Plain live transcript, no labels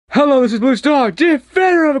Hello, this is Blue Star,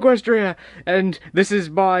 defender of Equestria, and this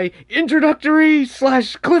is my introductory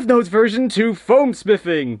 / Cliff Notes version to foam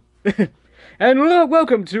smithing. And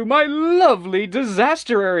welcome to my lovely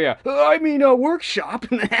disaster area. I mean, a workshop.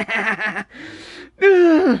 What can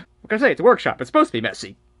I say? It's a workshop. It's supposed to be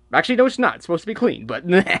messy. Actually, no, it's not. It's supposed to be clean, but...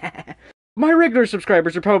 My regular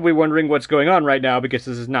subscribers are probably wondering what's going on right now because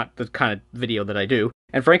this is not the kind of video that I do.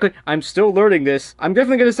 And frankly, I'm still learning this. I'm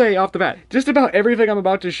definitely going to say off the bat, just about everything I'm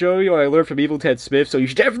about to show you I learned from Evil Ted Smith, so you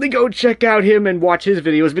should definitely go check out him and watch his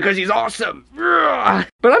videos because he's awesome! But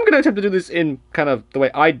I'm going to attempt to do this in kind of the way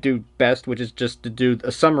I do best, which is just to do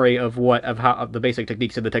a summary of the basic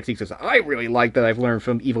techniques and the techniques that I really like that I've learned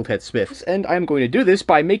from Evil Ted Smith. And I'm going to do this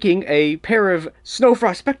by making a pair of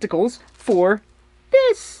Snowfrost spectacles for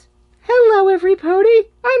this! Hello, everybody!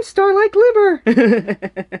 I'm Starlight Glimmer!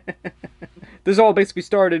 This all basically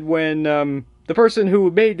started when, the person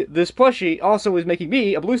who made this plushie also was making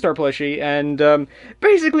me a Blue Star plushie, and,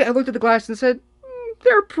 basically I looked at the glass and said,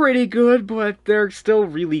 they're pretty good, but they're still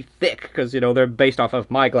really thick, because, you know, they're based off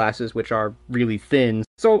of my glasses, which are really thin.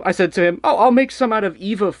 So I said to him, oh, I'll make some out of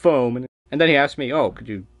Eva foam. And then he asked me, oh, could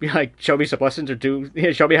you, like, show me some lessons or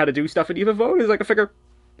show me how to do stuff in Eva foam? He's like, I figure...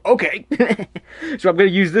 Okay, so I'm going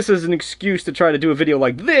to use this as an excuse to try to do a video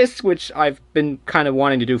like this, which I've been kind of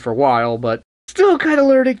wanting to do for a while, but still kind of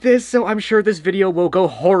learning this, so I'm sure this video will go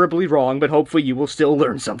horribly wrong, but hopefully you will still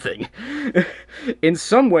learn something. In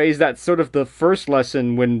some ways, that's sort of the first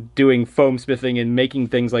lesson when doing foam smithing and making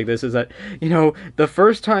things like this, is that, you know, the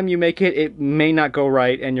first time you make it, it may not go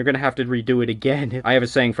right, and you're going to have to redo it again. I have a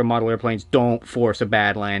saying from model airplanes, don't force a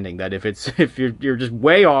bad landing, that if you're just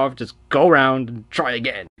way off, just go around and try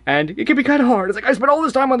again. And it can be kind of hard. It's like, I spent all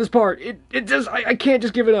this time on this part. I can't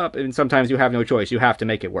just give it up. And sometimes you have no choice. You have to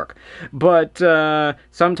make it work. But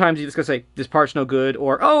sometimes you just gotta say, this part's no good,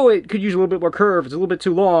 or, oh, it could use a little bit more curve. It's a little bit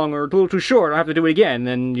too long, or a little too short. I have to do it again. And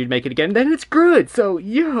then you'd make it again. Then it's good. So,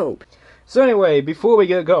 yo. So anyway, before we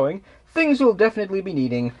get going, things we'll definitely be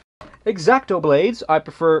needing. X-Acto blades. I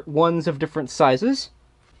prefer ones of different sizes.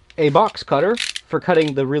 A box cutter for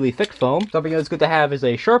cutting the really thick foam. Something that's good to have is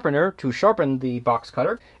a sharpener to sharpen the box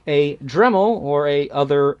cutter. A Dremel or a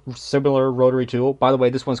other similar rotary tool. By the way,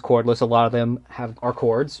 this one's cordless. A lot of them are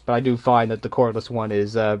cords, but I do find that the cordless one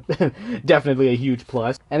is definitely a huge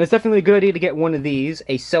plus. And it's definitely a good idea to get one of these,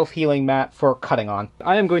 a self-healing mat for cutting on.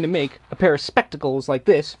 I am going to make a pair of spectacles like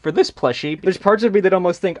this for this plushie. There's parts of me that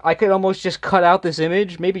almost think I could almost just cut out this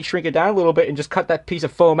image, maybe shrink it down a little bit and just cut that piece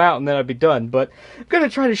of foam out and then I'd be done. But I'm going to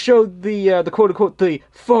try to show the quote-unquote the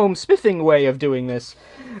foam smithing way of doing this,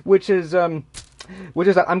 which is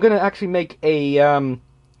that I'm going to actually make a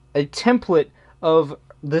template of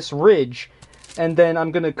this ridge, and then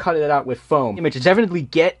I'm going to cut it out with foam. Images. Definitely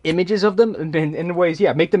get images of them, and in ways,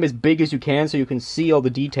 yeah, make them as big as you can so you can see all the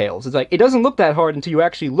details. It's like, it doesn't look that hard until you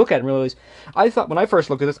actually look at it and realize, when I first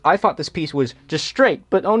looked at this, I thought this piece was just straight,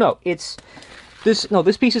 but oh no,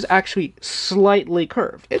 this piece is actually slightly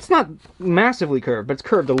curved. It's not massively curved, but it's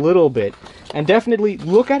curved a little bit. And definitely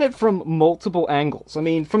look at it from multiple angles. I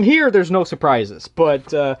mean, from here, there's no surprises. But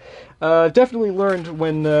definitely learned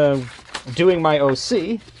when doing my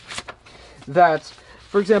OC that,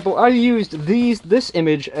 for example, I used this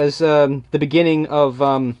image as the beginning of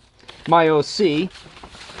my OC.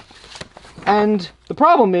 And the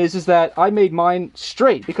problem is that I made mine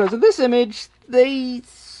straight. Because of this image, they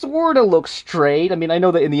sort of look straight. I mean, I know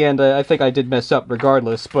that in the end, I think I did mess up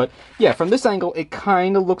regardless, but yeah, from this angle, it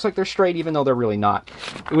kind of looks like they're straight, even though they're really not.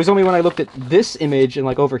 It was only when I looked at this image, and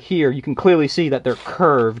like over here, you can clearly see that they're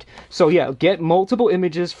curved. So yeah, get multiple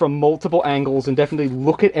images from multiple angles, and definitely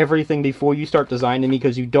look at everything before you start designing,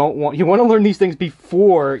 because you want to learn these things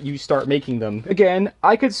before you start making them. Again,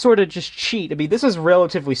 I could sort of just cheat. I mean, this is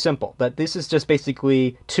relatively simple, that this is just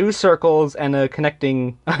basically two circles and a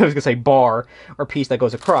connecting, I was gonna say bar, or piece that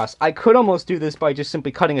goes across. I could almost do this by just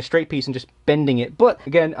simply cutting a straight piece and just bending it, but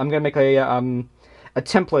again, I'm gonna make a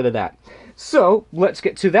template of that. So let's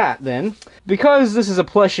get to that then. Because this is a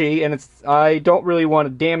plushie and I don't really want to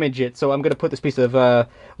damage it, so I'm gonna put this piece of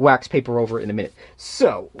wax paper over it in a minute.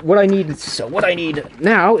 So what I need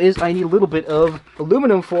now is I need a little bit of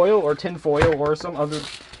aluminum foil or tin foil or some other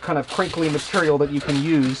kind of crinkly material that you can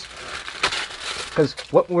use. Because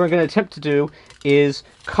what we're going to attempt to do is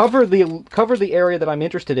cover the area that I'm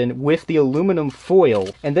interested in with the aluminum foil,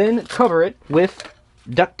 and then cover it with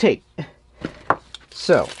duct tape.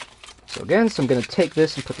 So again, I'm going to take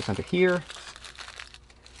this and put this under here.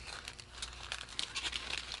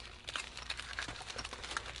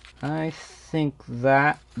 I think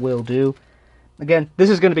that will do. Again, this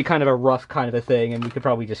is going to be kind of a rough kind of a thing, and we could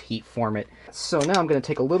probably just heat form it. So now I'm going to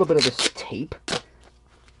take a little bit of this tape,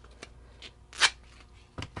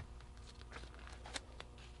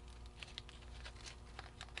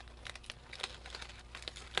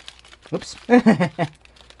 Oops. I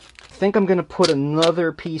think I'm going to put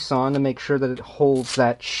another piece on to make sure that it holds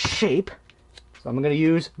that shape. So I'm going to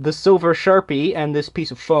use the silver Sharpie and this piece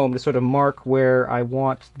of foam to sort of mark where I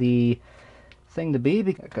want the thing to be,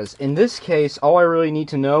 because in this case all I really need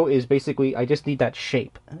to know is basically I just need that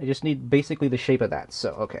shape. I just need basically the shape of that.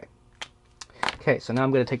 So okay, so now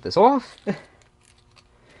I'm going to take this off.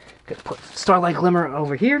 Gonna put Starlight Glimmer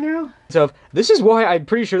over here now. So this is why I'm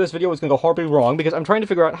pretty sure this video was going to go horribly wrong, because I'm trying to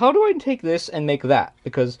figure out how do I take this and make that,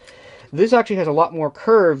 because this actually has a lot more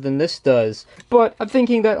curve than this does. But I'm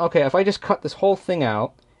thinking that, okay, if I just cut this whole thing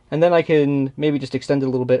out, and then I can maybe just extend it a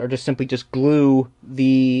little bit, or just simply just glue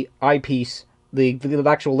the eyepiece, the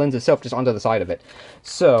actual lens itself, just onto the side of it.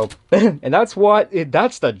 So, and that's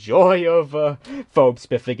the joy of foam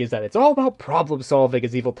spiffing, is that it's all about problem solving,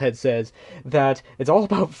 as Evil Ted says. That it's all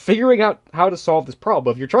about figuring out how to solve this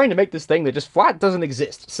problem. You're trying to make this thing that just flat doesn't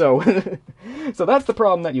exist. So, so that's the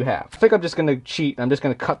problem that you have. I think I'm just going to cheat. I'm just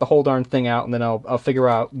going to cut the whole darn thing out, and then I'll figure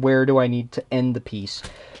out where do I need to end the piece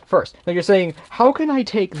first. Now you're saying, how can I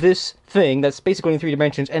take this thing that's basically in 3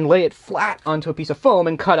 dimensions and lay it flat onto a piece of foam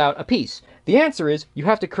and cut out a piece? The answer is, you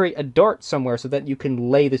have to create a dart somewhere so that you can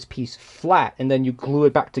lay this piece flat, and then you glue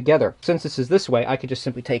it back together. Since this is this way, I could just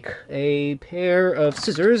simply take a pair of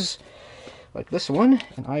scissors, like this one,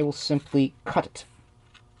 and I will simply cut it.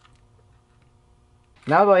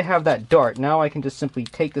 Now that I have that dart, now I can just simply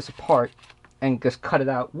take this apart and just cut it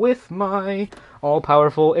out with my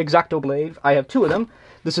all-powerful X-Acto blade. I have 2 of them.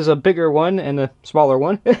 This is a bigger one and a smaller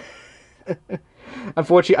one.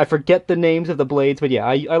 Unfortunately, I forget the names of the blades, but yeah,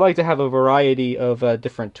 I like to have a variety of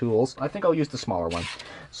different tools. I think I'll use the smaller one.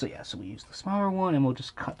 So yeah, so we use the smaller one, and we'll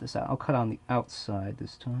just cut this out. I'll cut on the outside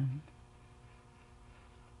this time.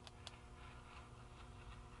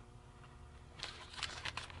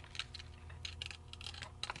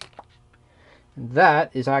 And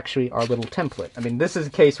that is actually our little template. I mean, this is a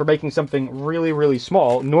case for making something really, really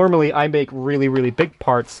small. Normally, I make really, really big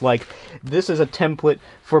parts. Like, this is a template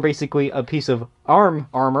for basically a piece of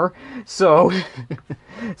armor. So,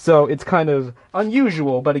 so it's kind of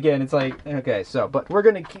unusual. But again, it's like, okay, so, but we're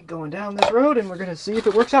going to keep going down this road, and we're going to see if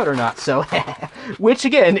it works out or not. So, which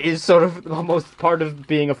again is sort of almost part of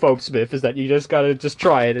being a folk smith, is that you just got to just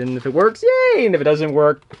try it. And if it works, yay! And if it doesn't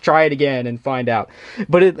work, try it again and find out.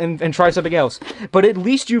 But and try something else. But at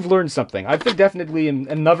least you've learned something. I think definitely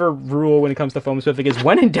another rule when it comes to foam smithing is,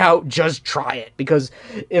 when in doubt, just try it. Because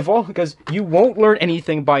you won't learn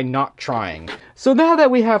anything by not trying. So now that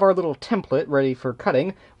we have our little template ready for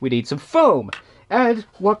cutting, we need some foam. And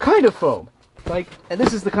what kind of foam? And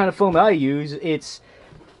this is the kind of foam I use. It's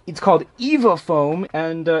called Eva foam,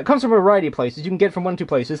 and it comes from a variety of places. You can get it from 1 of 2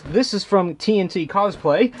 places. This is from TNT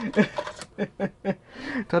Cosplay.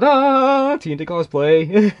 Ta-da! TNT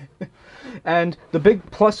Cosplay. And the big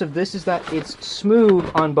plus of this is that it's smooth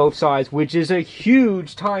on both sides, which is a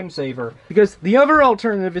huge time saver. Because the other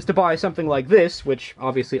alternative is to buy something like this, which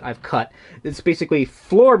obviously I've cut. It's basically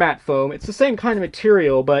floor mat foam. It's the same kind of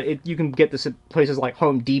material, but you can get this at places like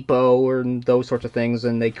Home Depot or those sorts of things,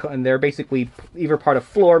 and they're basically either part of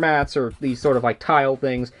floor mats or these sort of like tile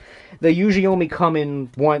things. They usually only come in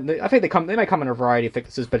one. I think they might come in a variety of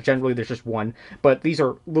thicknesses, but generally there's just one. But these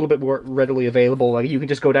are a little bit more readily available. Like, you can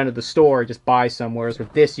just go down to the store and just buy some, whereas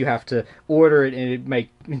with this you have to order it, and it might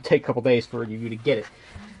take a couple days for you to get it.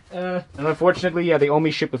 And unfortunately, yeah, they only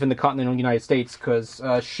ship within the continental United States, because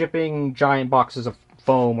shipping giant boxes of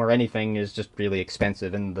foam or anything is just really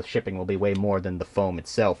expensive, and the shipping will be way more than the foam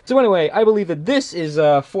itself. So anyway, I believe that this is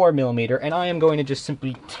 4mm, and I am going to just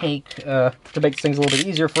simply take, to make things a little bit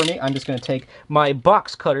easier for me, I'm just going to take my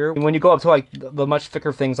box cutter. And when you go up to like the much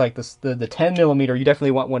thicker things like this, the 10mm, you definitely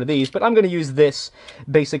want one of these, but I'm going to use this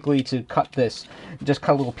basically to cut this. Just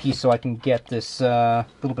cut a little piece so I can get this a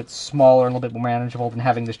little bit smaller, a little bit more manageable than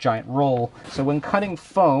having this giant roll. So when cutting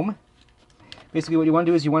foam, basically what you want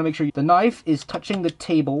to do is you want to make sure the knife is touching the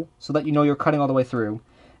table so that you know you're cutting all the way through.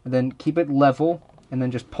 And then keep it level, and then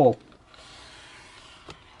just pull.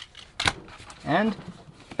 And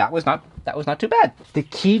that was not too bad. The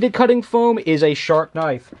key to cutting foam is a sharp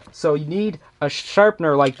knife. So you need a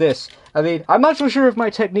sharpener like this. I mean, I'm not so sure if my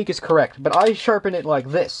technique is correct, but I sharpen it like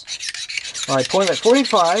this. I point at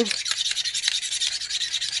 45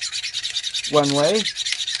 one way.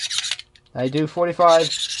 I do 45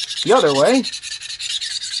 the other way.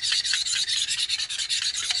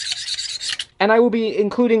 And I will be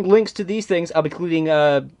including links to these things. I'll be including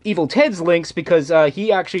Evil Ted's links, because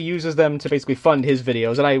he actually uses them to basically fund his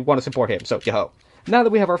videos, and I want to support him, so yo-ho. Now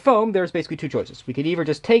that we have our foam, there's basically 2 choices. We could either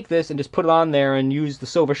just take this and just put it on there and use the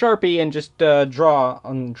silver Sharpie and just draw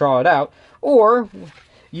it out, or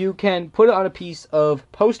you can put it on a piece of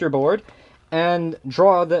poster board and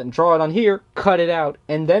draw it on here, cut it out,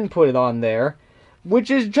 and then put it on there,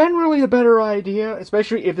 which is generally a better idea,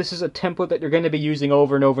 especially if this is a template that you're going to be using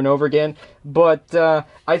over and over and over again. But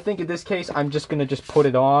I think in this case, I'm just going to just put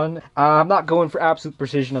it on. I'm not going for absolute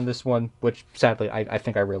precision on this one, which sadly I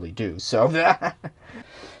think I really do. So,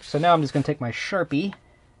 so now I'm just going to take my Sharpie.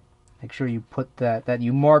 Make sure you put that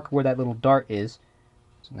you mark where that little dart is.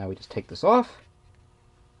 So now we just take this off.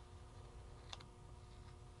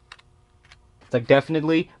 It's like,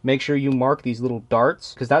 definitely make sure you mark these little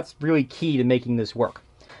darts, because that's really key to making this work.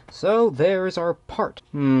 So there's our part.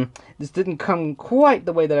 This didn't come quite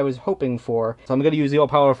the way that I was hoping for. So I'm going to use the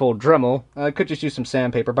all-powerful Dremel. I could just use some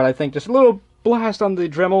sandpaper, but I think just a little blast on the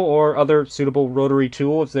Dremel or other suitable rotary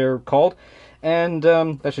tool, as they're called. And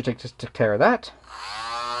that should take care of that.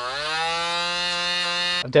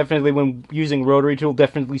 Definitely, when using rotary tool,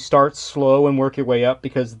 definitely start slow and work your way up,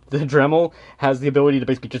 because the Dremel has the ability to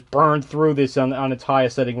basically just burn through this on its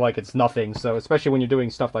highest setting like it's nothing. So, especially when you're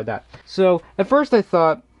doing stuff like that. So, at first I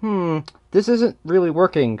thought, this isn't really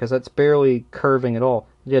working, because that's barely curving at all.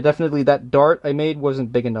 Yeah, definitely that dart I made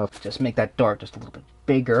wasn't big enough. Just make that dart just a little bit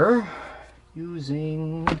bigger,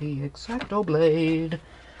 using the X-Acto blade.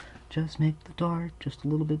 Just make the dart just a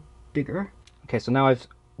little bit bigger. Okay, so now I've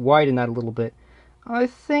widened that a little bit. I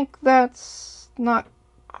think that's not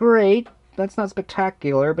great. That's not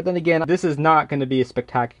spectacular. But then again, this is not going to be a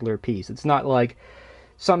spectacular piece. It's not like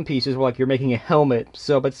some pieces where like you're making a helmet.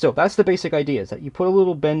 So, but still, that's the basic idea, is that you put a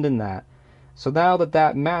little bend in that. So now that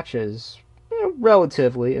that matches,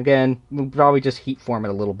 relatively, again, we'll probably just heat form it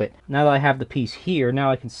a little bit. Now that I have the piece here,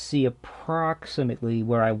 now I can see approximately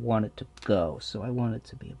where I want it to go. So I want it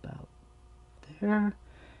to be about there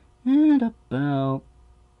and about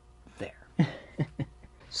there.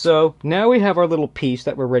 So now we have our little piece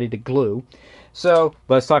that we're ready to glue. So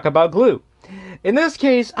let's talk about glue. In this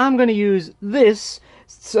case, I'm going to use this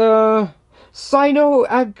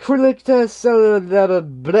cyanoacrylic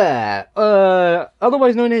cellular,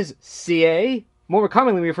 otherwise known as CA, more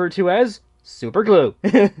commonly referred to as super glue.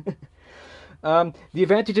 The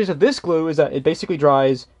advantages of this glue is that it basically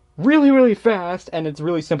dries really, really fast, and it's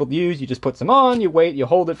really simple to use. You just put some on, you wait, you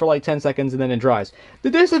hold it for like 10 seconds, and then it dries.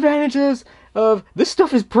 The disadvantages of this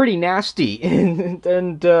stuff is pretty nasty,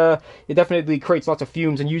 and it definitely creates lots of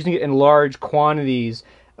fumes, and using it in large quantities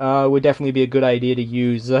would definitely be a good idea to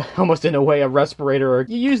use, almost in a way, a respirator. Or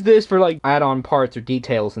you use this for like add-on parts or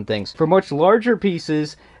details and things. For much larger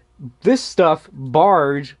pieces, this stuff,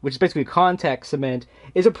 barge, which is basically contact cement,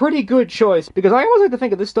 is a pretty good choice, because I always like to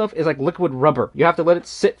think of this stuff as like liquid rubber. You have to let it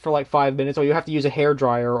sit for like 5 minutes, or you have to use a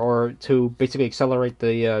hairdryer or to basically accelerate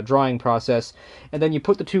the drying process, and then you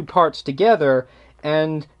put the two parts together,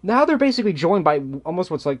 and now they're basically joined by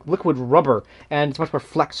almost what's like liquid rubber, and it's much more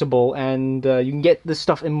flexible, and you can get this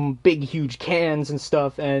stuff in big, huge cans and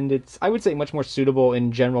stuff, and it's, I would say, much more suitable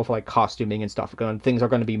in general for like costuming and stuff. Things are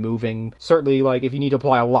going to be moving. Certainly, like, if you need to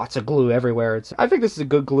apply lots of glue everywhere, I think this is a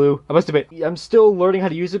good glue. I must admit, I'm still learning how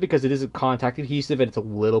to use it, because it is a contact adhesive, and it's a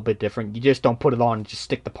little bit different. You just don't put it on and just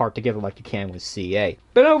stick the part together like you can with CA.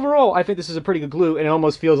 But overall, I think this is a pretty good glue, and it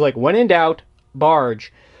almost feels like, when in doubt,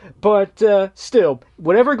 barge. But still,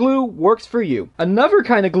 whatever glue works for you. Another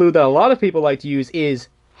kind of glue that a lot of people like to use is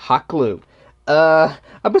hot glue. I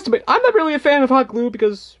must admit, I'm not really a fan of hot glue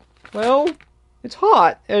because, well, it's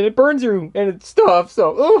hot and it burns you and it's stuff.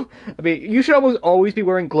 So, I mean, you should always be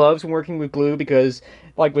wearing gloves when working with glue, because,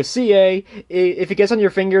 like with CA, if it gets on your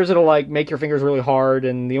fingers, it'll like make your fingers really hard,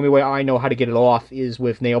 and the only way I know how to get it off is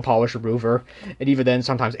with nail polish remover, and even then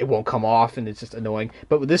sometimes it won't come off and it's just annoying.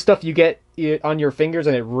 But with this stuff, you get it on your fingers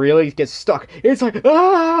and it really gets stuck. It's like,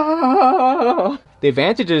 ah! The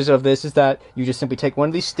advantages of this is that you just simply take one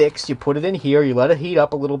of these sticks, you put it in here, you let it heat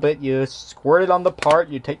up a little bit, you squirt it on the part,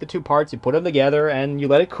 you take the two parts, you put them together, and you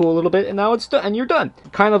let it cool a little bit, and now it's done, and you're done.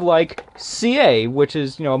 Kind of like CA, which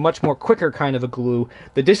is, you know, a much more quicker kind of a glue.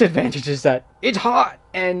 The disadvantage is that it's hot,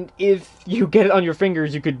 and if you get it on your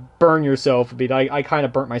fingers, you could burn yourself. I mean, I kind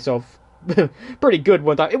of burnt myself pretty good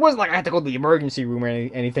one time. It wasn't like I had to go to the emergency room or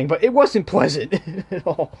anything, but it wasn't pleasant at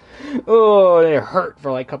all. Oh, it hurt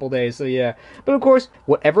for like a couple days, so yeah. But of course,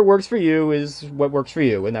 whatever works for you is what works for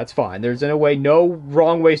you, and that's fine. There's, in a way, no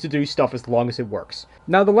wrong ways to do stuff as long as it works.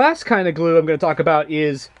 Now, the last kind of glue I'm going to talk about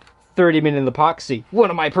is 30-minute epoxy,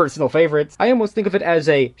 one of my personal favorites. I almost think of it as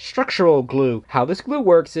a structural glue. How this glue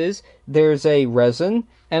works is there's a resin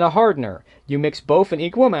and a hardener. You mix both in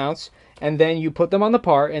equal amounts, and then you put them on the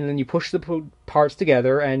part, and then you push the parts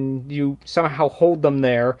together, and you somehow hold them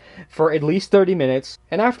there for at least 30 minutes,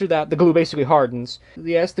 and after that, the glue basically hardens.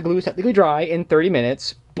 Yes, the glue is technically dry in 30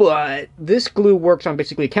 minutes, But this glue works on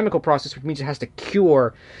basically a chemical process, which means it has to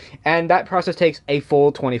cure, and that process takes a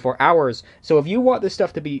full 24 hours. So if you want this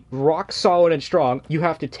stuff to be rock solid and strong, you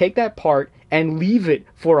have to take that part and leave it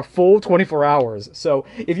for a full 24 hours. So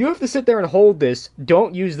if you have to sit there and hold this,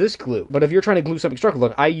 don't use this glue. But if you're trying to glue something strong,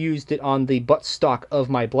 look, I used it on the buttstock of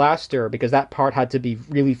my blaster because that part had to be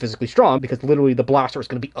really physically strong, because literally the blaster was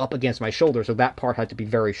going to be up against my shoulder, so that part had to be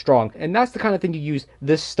very strong. And that's the kind of thing you use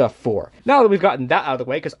this stuff for. Now that we've gotten that out of the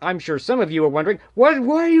way, because I'm sure some of you are wondering, why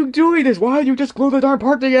are you doing this? Why don't you just glue the darn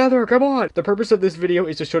part together? Come on! The purpose of this video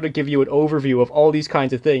is to sort of give you an overview of all these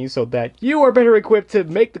kinds of things so that you are better equipped to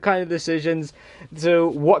make the kind of decisions to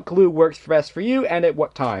what glue works best for you and at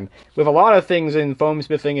what time. With a lot of things in foam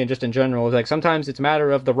smithing and just in general, like sometimes it's a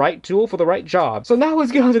matter of the right tool for the right job. So now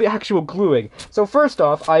let's get on to the actual gluing. So first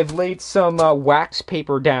off, I've laid some wax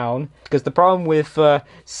paper down, because the problem with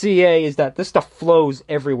CA is that this stuff flows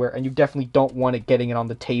everywhere and you definitely don't want it getting it on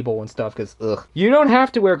the table and stuff, because ugh. You don't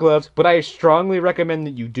have to wear gloves, but I strongly recommend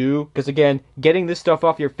that you do, because again, getting this stuff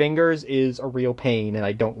off your fingers is a real pain and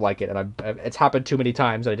I don't like it, and it's happened too many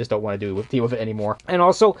times. I just don't want to deal with it anymore. And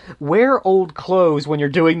also, wear old clothes when you're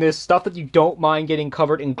doing this, stuff that you don't mind getting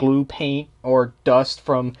covered in glue, paint, or dust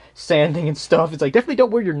from sanding and stuff. It's like, definitely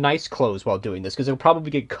don't wear your nice clothes while doing this, because it'll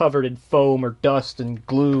probably get covered in foam or dust and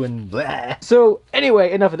glue and blah. So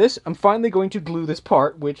anyway, enough of this. I'm finally going to glue this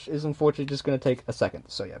part, which is unfortunately just going to take a second.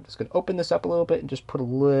 So yeah, I'm just going to open this up a little bit and just put a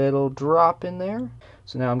little drop in there.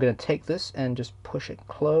 So now I'm going to take this and just push it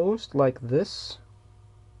closed like this.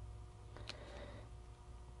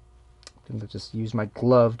 And just use my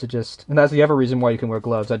glove to just, and that's the other reason why you can wear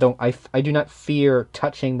gloves. I do not fear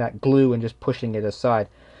touching that glue and just pushing it aside.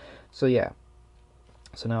 So yeah.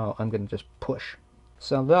 So now I'm going to just push.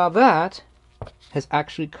 So now that has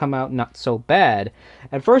actually come out not so bad.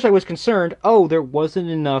 At first I was concerned, oh, there wasn't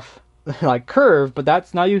enough like curve, but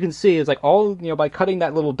that's, now you can see it's like all, you know, by cutting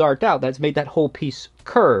that little dart out, that's made that whole piece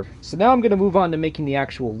curve. So now I'm going to move on to making the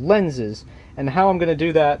actual lenses. And how I'm going to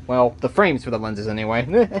do that, well, the frames for the lenses anyway.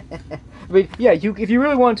 I mean, yeah, if you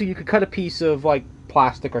really want to, you could cut a piece of like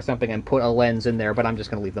plastic or something and put a lens in there, but I'm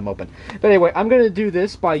just going to leave them open. But anyway, I'm going to do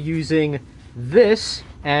this by using this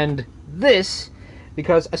and this,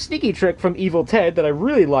 because a sneaky trick from Evil Ted that I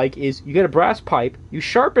really like is you get a brass pipe, you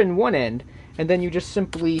sharpen one end, and then you just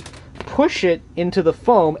simply push it into the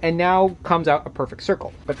foam, and now comes out a perfect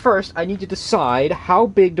circle. But first, I need to decide how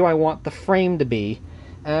big do I want the frame to be.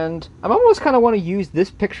 And I almost kind of want to use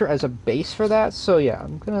this picture as a base for that, so yeah,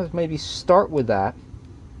 I'm going to maybe start with that.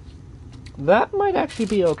 That might actually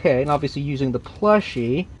be okay, and obviously using the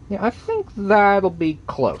plushie, yeah, I think that'll be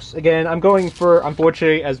close. Again, I'm going for,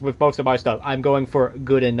 unfortunately, as with most of my stuff, I'm going for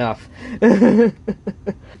good enough. The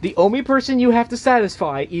only person you have to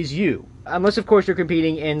satisfy is you. Unless, of course, you're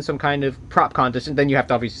competing in some kind of prop contest, and then you have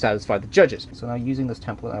to obviously satisfy the judges. So now using this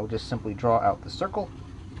template, I will just simply draw out the circle.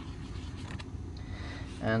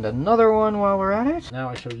 And another one while we're at it. Now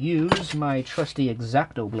I shall use my trusty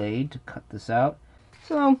X-Acto blade to cut this out.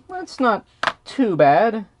 So, that's not too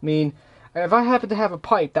bad. I mean, if I happened to have a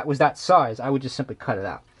pipe that was that size, I would just simply cut it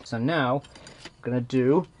out. So now, what I'm going to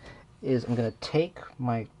do is I'm going to take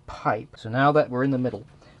my pipe. So now that we're in the middle,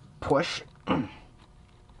 push.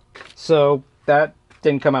 So, that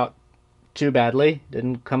didn't come out too badly.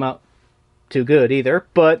 Didn't come out too good either,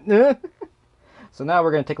 but... So now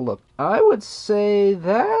we're going to take a look. I would say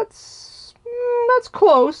that's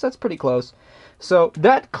close. That's pretty close. So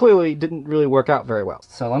that clearly didn't really work out very well.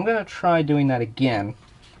 So I'm going to try doing that again.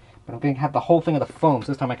 But I'm going to have the whole thing of the foam. So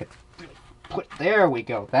this time I could put, there we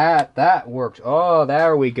go. That worked. Oh,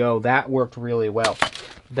 there we go. That worked really well.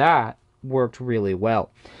 That worked really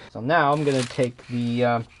well. So now I'm going to take the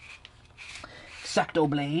X-Acto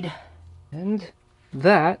blade. And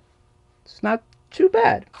that, it's not too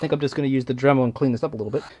bad. I think I'm just going to use the Dremel and clean this up a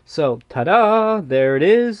little bit. So, ta-da! There it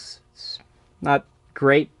is. It's not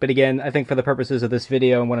great, but again, I think for the purposes of this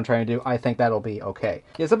video and what I'm trying to do, I think that'll be okay.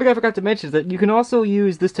 Yeah, something I forgot to mention is that you can also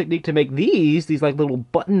use this technique to make these like little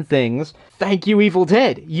button things. Thank you, Evil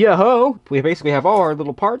Ted! Yo-ho! We basically have all our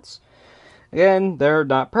little parts. Again, they're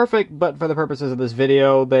not perfect, but for the purposes of this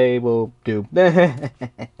video, they will do.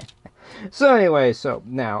 So anyway, so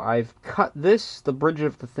now I've cut this, the bridge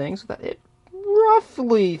of the thing, so that it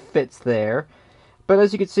roughly fits there. But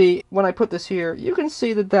as you can see, when I put this here, you can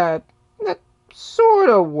see that sort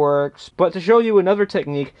of works. But to show you another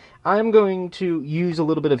technique, I'm going to use a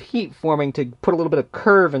little bit of heat forming to put a little bit of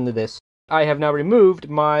curve into this. I have now removed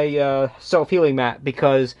my self-healing mat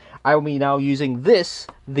because I will be now using this,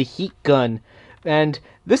 the heat gun, And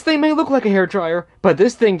this thing may look like a hairdryer, but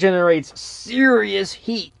this thing generates serious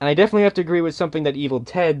heat. And I definitely have to agree with something that Evil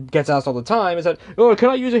Ted gets asked all the time, is that, oh, can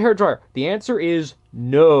I use a hairdryer? The answer is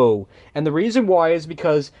no. And the reason why is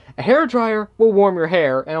because a hairdryer will warm your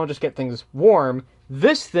hair, and it'll just get things warm.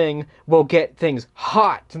 This thing will get things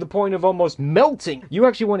hot to the point of almost melting. You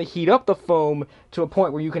actually want to heat up the foam to a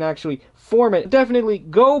point where you can actually form it. Definitely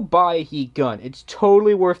go buy a heat gun. It's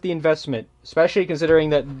totally worth the investment, especially considering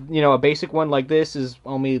that, you know, a basic one like this is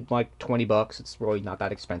only like 20 bucks. It's really not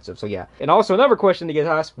that expensive, so yeah. And also another question to get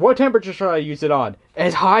asked, what temperature should I use it on?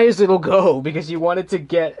 As high as it'll go, because you want it to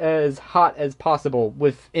get as hot as possible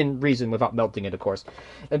within reason, without melting it, of course.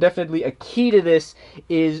 And definitely a key to this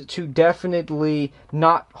is to definitely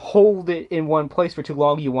not hold it in one place for too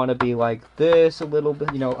long. You want to be like this a little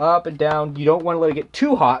bit, you know, up and down. You don't want to let it get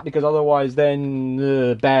too hot, because otherwise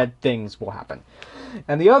then bad things will happen.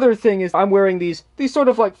 And the other thing is I'm wearing these sort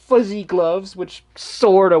of like fuzzy gloves, which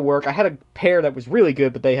sort of work. I had a pair that was really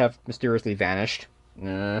good, but they have mysteriously vanished.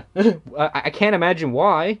 I can't imagine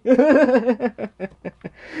why.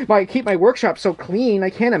 I keep my workshop so clean, I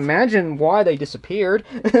can't imagine why they disappeared.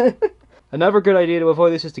 Another good idea to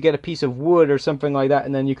avoid this is to get a piece of wood or something like that,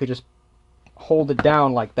 and then you could just hold it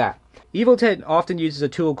down like that. Evil Ted often uses a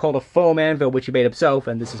tool called a foam anvil, which he made himself,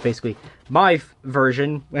 and this is basically my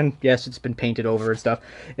version, and yes, it's been painted over and stuff,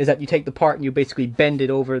 is that you take the part and you basically bend it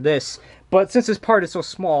over this. But since this part is so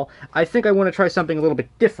small, I think I want to try something a little bit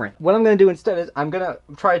different. What I'm going to do instead is I'm going to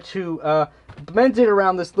try to bend it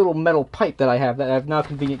around this little metal pipe that I have, that I've now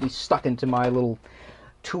conveniently stuck into my little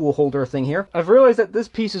tool holder thing here. I've realized that this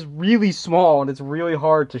piece is really small and it's really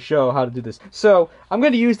hard to show how to do this. So I'm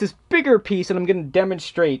going to use this bigger piece and I'm going to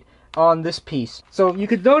demonstrate on this piece. So you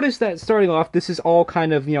could notice that starting off, this is all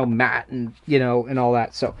kind of, you know, matte and, you know, and all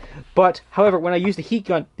that. So, but however, when I use the heat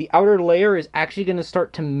gun, the outer layer is actually going to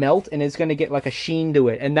start to melt and it's going to get like a sheen to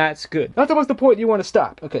it, and that's good. That's almost the point you want to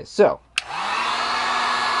stop. Okay, so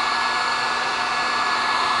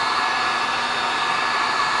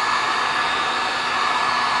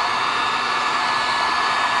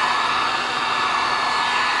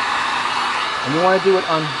and you want to do it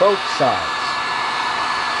on both sides.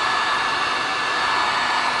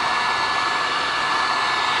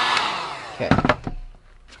 Okay.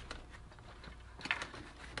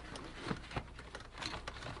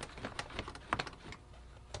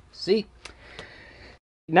 See?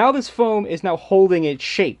 Now this foam is now holding its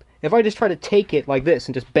shape. If I just try to take it like this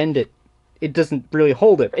and just bend it, it doesn't really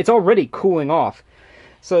hold it. It's already cooling off.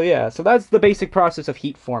 So yeah, so that's the basic process of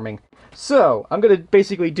heat forming. So, I'm going to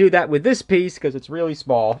basically do that with this piece because it's really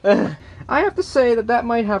small. I have to say that that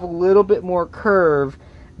might have a little bit more curve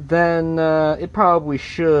than it probably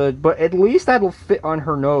should, but at least that'll fit on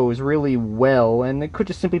her nose really well, and it could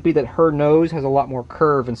just simply be that her nose has a lot more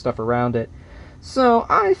curve and stuff around it. So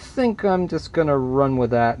I think I'm just gonna run with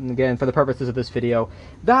that, and again, for the purposes of this video,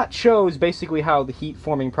 that shows basically how the heat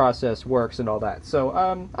forming process works and all that. So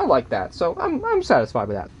I like that, so I'm satisfied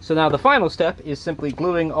with that. So now the final step is simply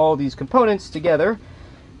gluing all these components together,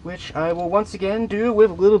 which I will once again do with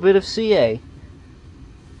a little bit of CA.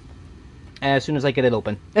 As soon as I get it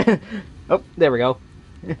open. Oh, there we go.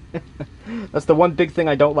 That's the one big thing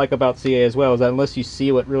I don't like about CA as well, is that unless you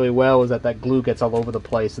seal it really well, is that that glue gets all over the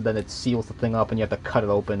place and then it seals the thing up and you have to cut it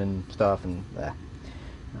open and stuff and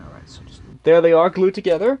Alright, so just there they are glued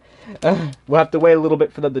together. We'll have to wait a little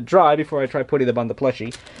bit for them to dry before I try putting them on the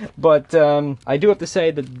plushie. But I do have to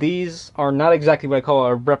say that these are not exactly what I call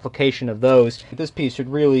a replication of those. This piece should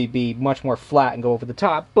really be much more flat and go over the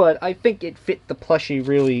top, but I think it fit the plushie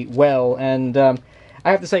really well, and I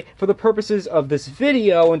have to say, for the purposes of this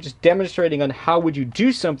video and just demonstrating on how would you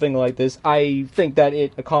do something like this, I think that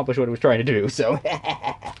it accomplished what it was trying to do, so...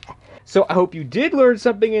 So I hope you did learn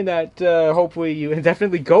something in that. Hopefully you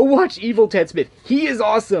definitely go watch Evil Ted Smith. He is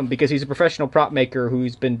awesome because he's a professional prop maker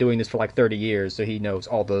who's been doing this for like 30 years, so he knows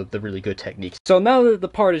all the really good techniques. So now that the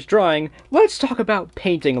part is drying, let's talk about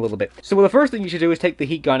painting a little bit. So well, the first thing you should do is take the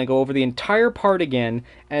heat gun and go over the entire part again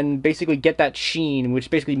and basically get that sheen, which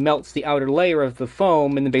basically melts the outer layer of the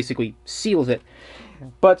foam and then basically seals it.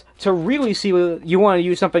 But to really seal it, you want to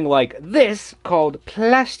use something like this, called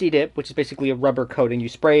Plastidip, which is basically a rubber coating. You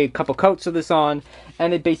spray a couple coats of this on,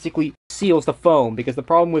 and it basically seals the foam, because the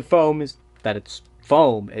problem with foam is that it's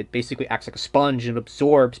foam. It basically acts like a sponge and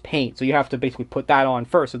absorbs paint, so you have to basically put that on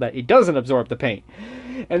first so that it doesn't absorb the paint.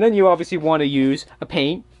 And then you obviously want to use a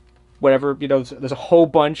paint whatever, you know, there's a whole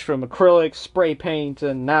bunch from acrylics, spray paint,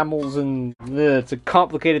 enamels, and it's a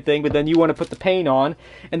complicated thing, but then you want to put the paint on,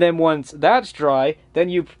 and then once that's dry, then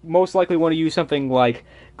you most likely want to use something like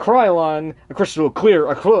Krylon, a crystal clear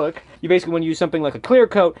acrylic. You basically want to use something like a clear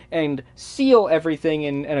coat and seal everything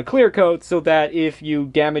in a clear coat so that if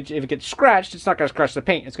it gets scratched, it's not going to scratch the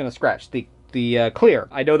paint, it's going to scratch the clear.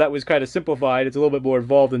 I know that was kind of simplified, it's a little bit more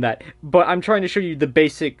involved than that, but I'm trying to show you the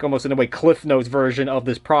basic, almost in a way, Cliff Notes version of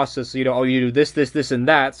this process. So, you know, oh, you do this, this, this, and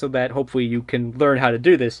that, so that hopefully you can learn how to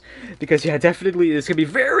do this. Because, yeah, definitely, this can be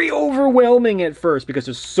very overwhelming at first, because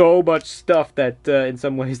there's so much stuff that, in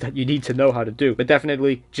some ways, that you need to know how to do. But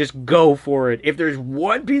definitely, just go for it. If there's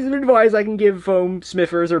one piece of advice I can give foam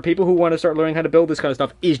smithers or people who want to start learning how to build this kind of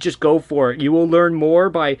stuff, is just go for it. You will learn more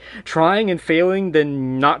by trying and failing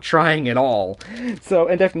than not trying at all. So,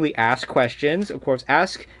 and definitely ask questions. Of course,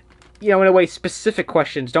 ask, you know, in a way, specific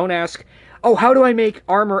questions. Don't ask, oh, how do I make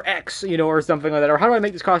armor X, you know, or something like that, or how do I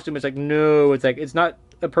make this costume? It's like, no, it's like, it's not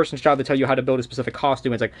a person's job to tell you how to build a specific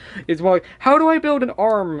costume. It's like, it's more like, how do I build an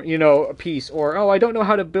arm, you know, a piece, or, oh, I don't know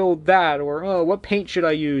how to build that, or, oh, what paint should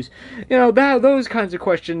I use? You know, those kinds of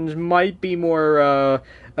questions might be more,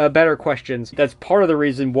 better questions. That's part of the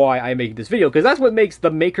reason why I make this video, because that's what makes the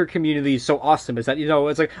maker community so awesome, is that, you know,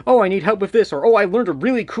 it's like, oh, I need help with this, or, oh, I learned a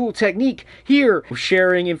really cool technique here.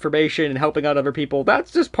 Sharing information and helping out other people,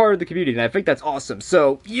 that's just part of the community, and I think that's awesome.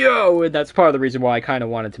 So, yo, and that's part of the reason why I kind of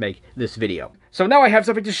wanted to make this video. So now I have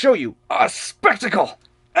something to show you. A spectacle!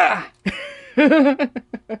 Ah!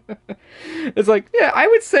 It's like, yeah, I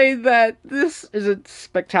would say that this isn't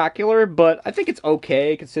spectacular, but I think it's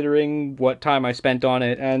okay considering what time I spent on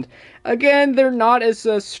it. And again, they're not as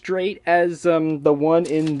straight as the one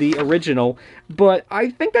in the original, but I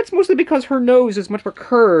think that's mostly because her nose is much more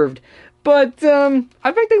curved. But,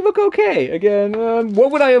 I think they look okay. Again,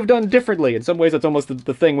 what would I have done differently? In some ways, that's almost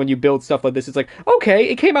the thing when you build stuff like this. It's like, okay,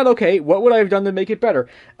 it came out okay. What would I have done to make it better?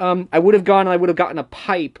 I would have gone and I would have gotten a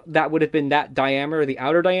pipe that would have been that diameter, the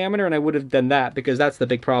outer diameter, and I would have done that, because that's the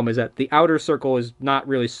big problem, is that the outer circle is not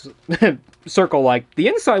really circle-like. The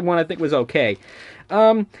inside one, I think, was okay.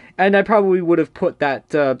 And I probably would have put that,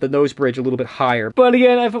 the nose bridge a little bit higher. But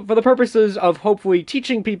again, for the purposes of hopefully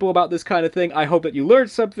teaching people about this kind of thing, I hope that you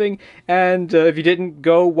learned something, and if you didn't,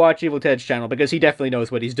 go watch Evil Ted's channel, because he definitely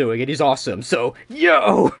knows what he's doing, and he's awesome, so,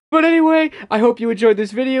 yo! But anyway, I hope you enjoyed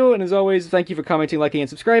this video, and as always, thank you for commenting, liking, and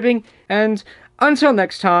subscribing, and until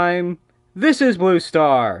next time, this is Blue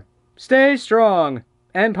Star. Stay strong,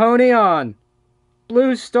 and pony on.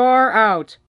 Blue Star out.